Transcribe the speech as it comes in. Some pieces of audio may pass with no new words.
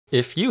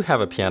If you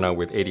have a piano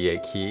with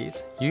 88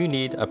 keys, you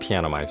need a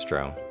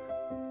PianoMaestro.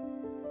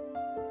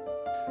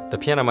 The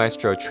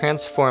PianoMaestro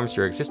transforms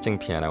your existing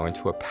piano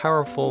into a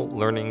powerful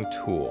learning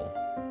tool.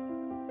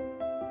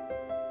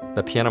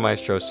 The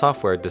PianoMaestro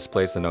software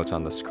displays the notes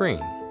on the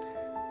screen.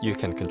 You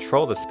can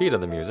control the speed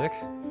of the music,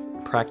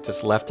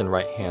 practice left and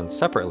right hands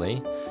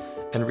separately,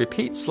 and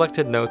repeat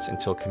selected notes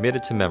until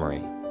committed to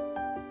memory.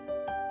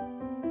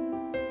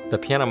 The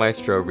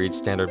PianoMaestro reads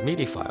standard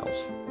MIDI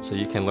files, so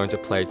you can learn to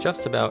play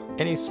just about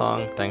any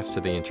song thanks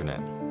to the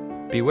internet.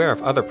 Beware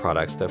of other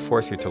products that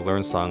force you to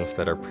learn songs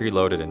that are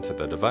preloaded into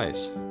the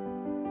device.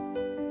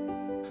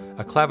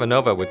 A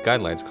clavinova with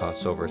guidelights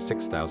costs over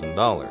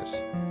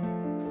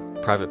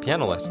 $6,000. Private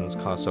piano lessons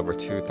cost over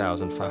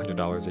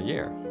 $2,500 a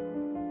year.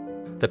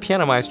 The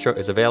PianoMaestro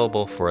is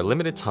available for a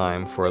limited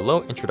time for a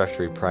low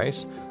introductory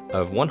price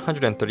of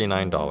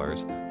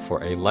 $139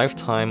 for a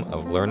lifetime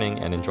of learning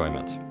and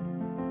enjoyment.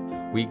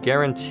 We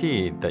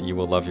guarantee that you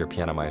will love your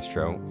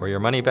PianoMaestro or your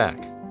money back.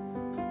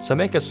 So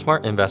make a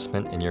smart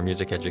investment in your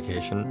music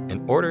education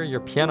and order your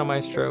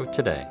PianoMaestro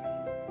today.